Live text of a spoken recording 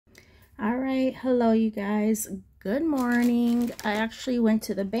All right, hello you guys. Good morning. I actually went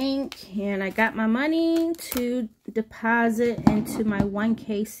to the bank and I got my money to deposit into my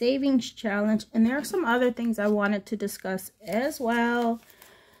 1K savings challenge, and there are some other things I wanted to discuss as well.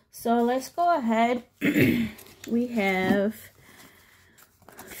 So let's go ahead. We have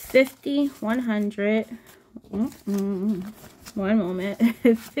 50, 100. One moment.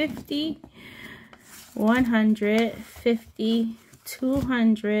 50, 100, 50,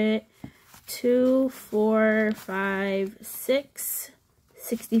 200, 2, 4, 5, 6,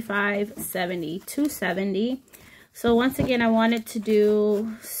 65, 70, 270. So once again, I wanted to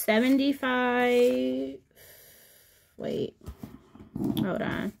do 75. Wait, hold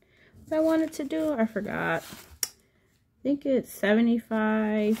on. What I wanted to do, I forgot. I think it's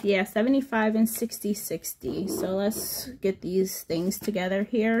 75. Yeah, 75 and 60, 60. So let's get these things together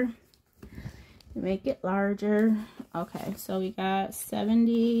here. Make it larger. Okay, so we got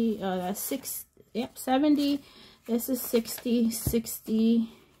 70. That's 6. Yep, 70. This is 60, 60.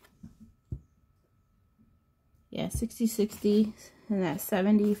 Yeah, 60, 60. And that's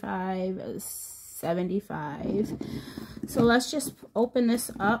 75, 75. So let's just open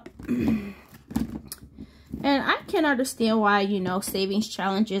this up. And I can understand why, you know, savings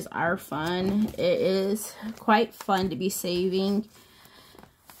challenges are fun. It is quite fun to be saving,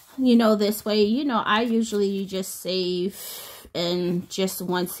 you know, this way. You know, I usually just save in just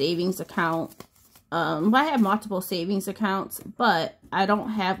one savings account. I have multiple savings accounts, but I don't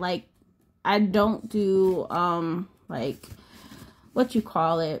have like, I don't do like, what you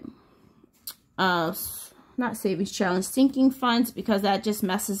call it, not savings challenge, sinking funds, because that just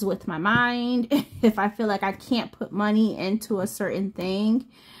messes with my mind if I feel like I can't put money into a certain thing.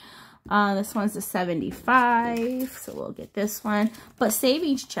 This one's a 75, so we'll get this one. But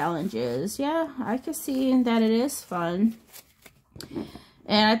savings challenges, yeah, I can see that it is fun.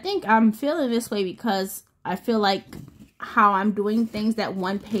 And I think I'm feeling this way because I feel like how I'm doing things, that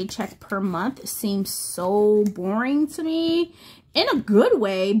one paycheck per month, seems so boring to me. In a good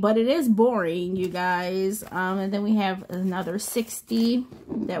way, but it is boring, you guys. And then we have another 60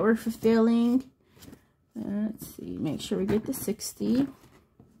 that we're fulfilling. Let's see, make sure we get the 60.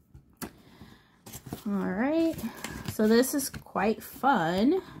 All right, so this is quite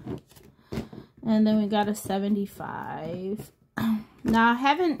fun. And then we got a 75. Now, I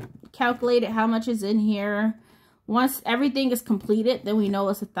haven't calculated how much is in here. Once everything is completed, then we know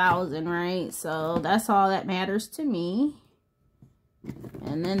it's 1,000, right? So that's all that matters to me.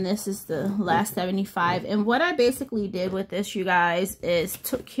 And then this is the last 75. And what I basically did with this, you guys, is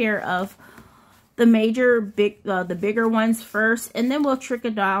took care of the the bigger ones first, and then we'll trickle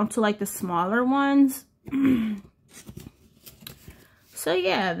down to like the smaller ones. So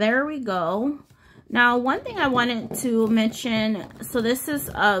yeah, there we go. Now, one thing I wanted to mention, so this is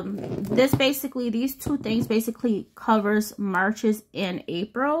these two things basically covers March's and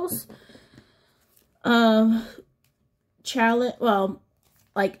April's challenge, well,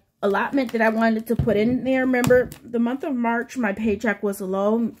 like allotment that I wanted to put in there. Remember, the month of March, my paycheck was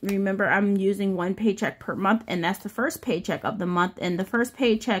low. Remember, I'm using one paycheck per month, and that's the first paycheck of the month. And the first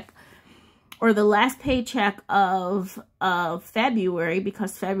paycheck, or the last paycheck of February,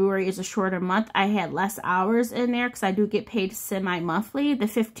 because February is a shorter month, I had less hours in there because I do get paid semi-monthly, the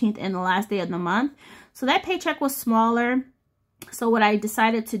 15th and the last day of the month. So that paycheck was smaller. So what I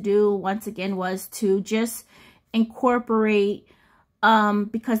decided to do, once again, was to just incorporate,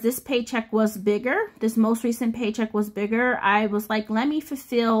 because this paycheck was bigger, this most recent paycheck was bigger, I was like, let me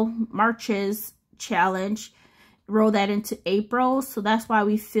fulfill March's challenge, roll that into April. So that's why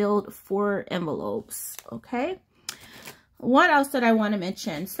we filled 4 envelopes. Okay, what else did I want to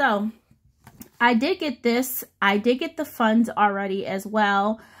mention? So I did get this, I did get the funds already as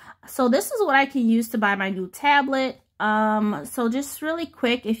well. So this is what I can use to buy my new tablet. So just really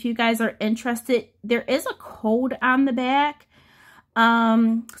quick, if you guys are interested, there is a code on the back.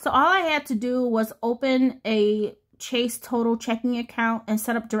 So all I had to do was open a Chase Total checking account and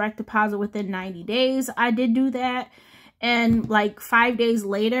set up direct deposit within 90 days. I did do that. And like 5 days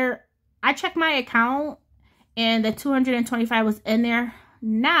later, I checked my account and the 225 was in there.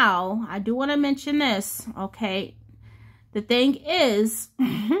 Now, I do want to mention this, okay? The thing is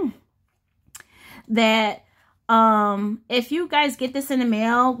that if you guys get this in the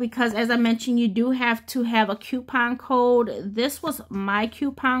mail, because as I mentioned, you do have to have a coupon code. This was my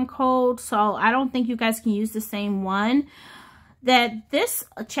coupon code, so I don't think you guys can use the same one. That this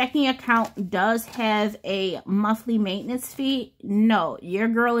checking account does have a monthly maintenance fee. No, your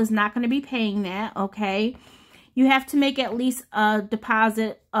girl is not going to be paying that, okay? You have to make at least a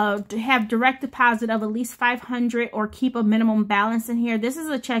deposit, to have direct deposit of at least $500 or keep a minimum balance in here. This is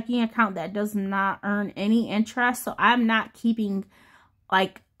a checking account that does not earn any interest, so I'm not keeping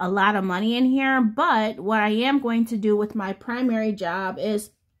like a lot of money in here. But what I am going to do with my primary job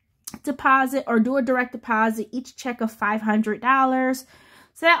is deposit or do a direct deposit each check of $500.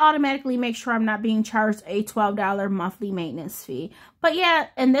 So that automatically makes sure I'm not being charged a $12 monthly maintenance fee. But yeah,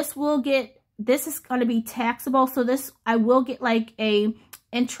 and this is going to be taxable. So this, I will get like a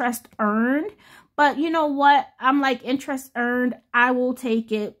interest earned. But you know what? I'm like, interest earned, I will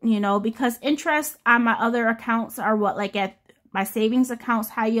take it, you know, because interest on my other accounts are what, like at my savings accounts,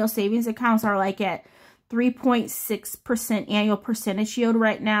 high yield savings accounts are like at 3.6% annual percentage yield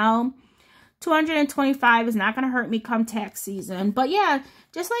right now. 225 is not going to hurt me come tax season. But yeah,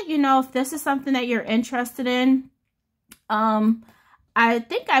 just let you know if this is something that you're interested in. I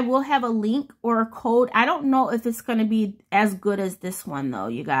think I will have a link or a code. I don't know if it's going to be as good as this one though,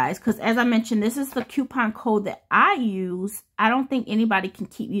 you guys, because as I mentioned, this is the coupon code that I use. I don't think anybody can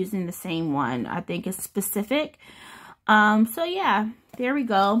keep using the same one. I think it's specific. So yeah, there we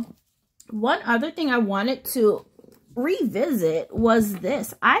go. One other thing I wanted to revisit was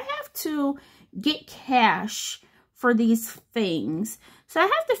this. I have to get cash for these things, so I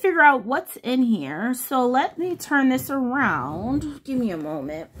have to figure out what's in here. So let me turn this around. Give me a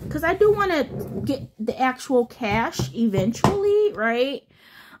moment, because I do want to get the actual cash eventually, right?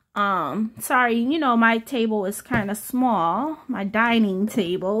 Sorry, you know, my table is kind of small, my dining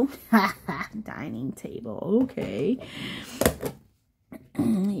table. Dining table, okay.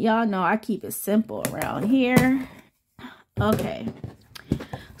 Y'all know I keep it simple around here. Okay,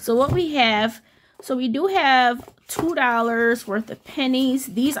 so what we have, so we do have $2 worth of pennies.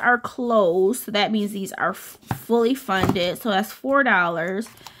 These are closed, so that means these are fully funded. So that's $4.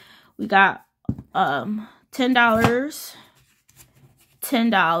 We got $10,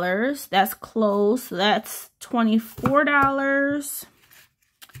 $10. That's closed, so that's $24.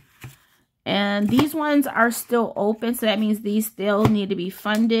 And these ones are still open, so that means these still need to be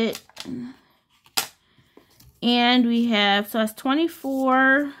funded. And we have, so that's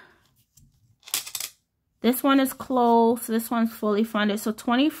 24. This one is closed, so this one's fully funded. So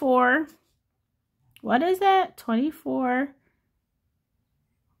 24. What is that? 24.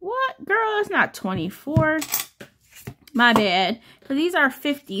 What? Girl, it's not 24. My bad. So these are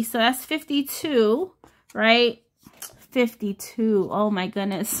 50, so that's 52, right? 52. Oh my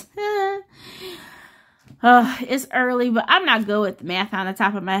goodness. It's early, but I'm not good with math on the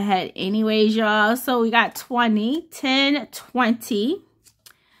top of my head anyways, y'all. So we got 20, 10, 20,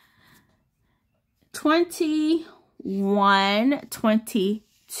 21,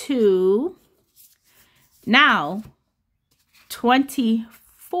 22, now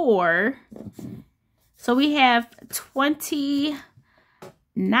 24. So we have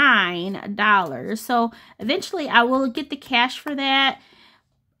 $29. So eventually I will get the cash for that.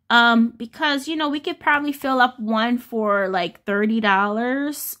 Because, you know, we could probably fill up one for like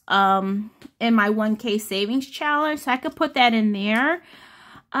 $30 in my 1K savings challenge. So I could put that in there.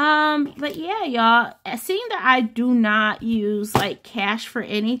 But yeah, y'all, seeing that I do not use like cash for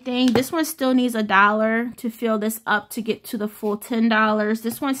anything, this one still needs $1 to fill this up to get to the full $10.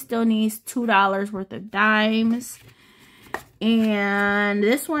 This one still needs $2 worth of dimes. And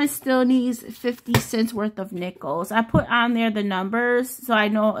this one still needs 50 cents worth of nickels. I put on there the numbers so I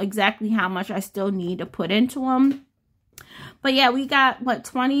know exactly how much I still need to put into them. But yeah, we got, what,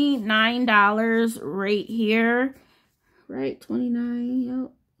 $29 right here. Right, 29.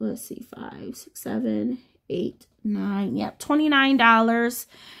 Yep. Let's see, 5, 6, 7, 8, 9. Yep, $29.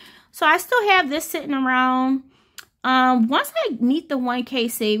 So I still have this sitting around. Once I meet the 1K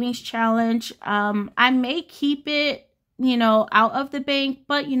savings challenge, I may keep it, you know, out of the bank,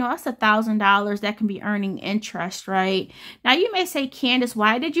 but you know, that's $1,000 that can be earning interest, right? Now you may say, Candace,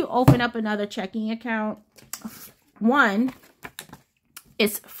 why did you open up another checking account? One,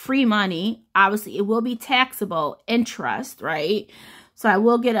 it's free money. Obviously, it will be taxable interest, right? So I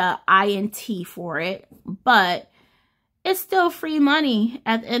will get a INT for it, but it's still free money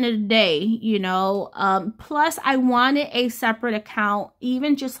at the end of the day, you know. Plus, I wanted a separate account,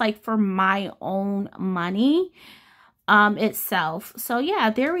 even just like for my own money itself. So yeah,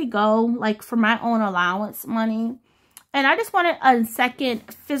 there we go, like for my own allowance money. And I just wanted a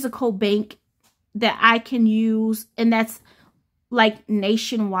second physical bank that I can use, and that's like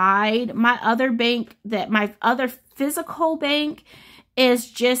nationwide. My other bank, my other physical bank is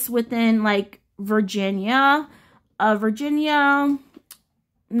just within like Virginia,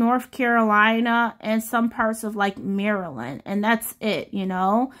 North Carolina, and some parts of like Maryland, and that's it, you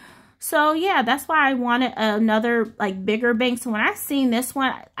know. So yeah, that's why I wanted another like bigger bank. So when I seen this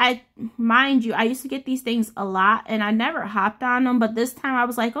one, mind you, I used to get these things a lot and I never hopped on them. But this time I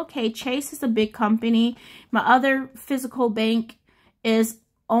was like, okay, Chase is a big company. My other physical bank is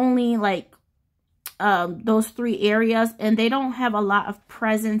only like those 3 areas, and they don't have a lot of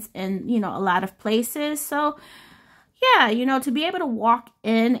presence in, you know, a lot of places. So yeah, you know, to be able to walk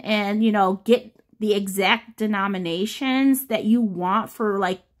in and, you know, get the exact denominations that you want for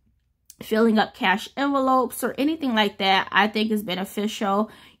like filling up cash envelopes or anything like that, I think is beneficial.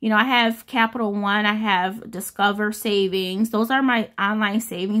 You know, I have Capital One, I have Discover Savings. Those are my online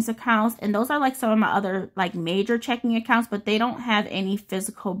savings accounts, and those are like some of my other like major checking accounts, but they don't have any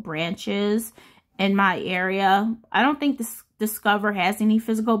physical branches in my area. I don't think Discover has any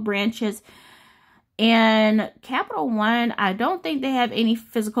physical branches. And Capital One, I don't think they have any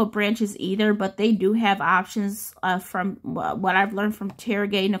physical branches either, but they do have options from what I've learned from Tara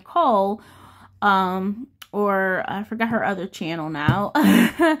Gay Nicole, or I forgot her other channel now,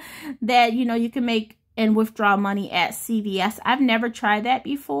 that, you know, you can make and withdraw money at CVS. I've never tried that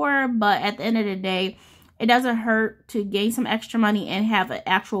before, but at the end of the day, it doesn't hurt to gain some extra money and have an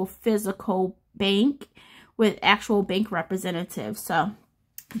actual physical bank with actual bank representatives. So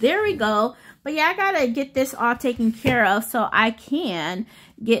there we go. But yeah, I gotta get this all taken care of so I can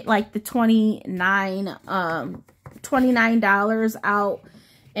get like the $29 out,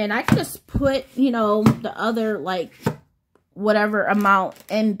 and I can just put, you know, the other like whatever amount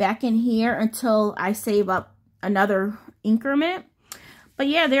in back in here until I save up another increment. But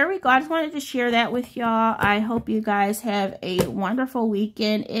yeah, there we go. I just wanted to share that with y'all. I hope you guys have a wonderful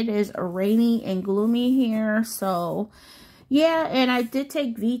weekend. It is rainy and gloomy here, so yeah, and I did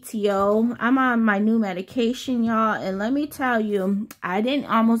take VTO. I'm on my new medication, y'all. And let me tell you, I didn't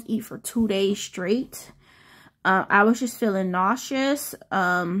almost eat for 2 days straight. I was just feeling nauseous.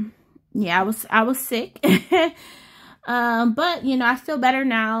 Yeah, I was sick. But, you know, I feel better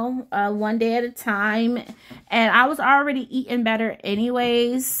now, one day at a time. And I was already eating better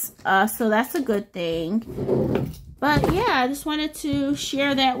anyways. So that's a good thing. But yeah, I just wanted to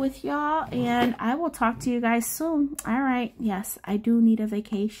share that with y'all, and I will talk to you guys soon. All right. Yes, I do need a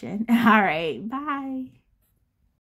vacation. All right. Bye.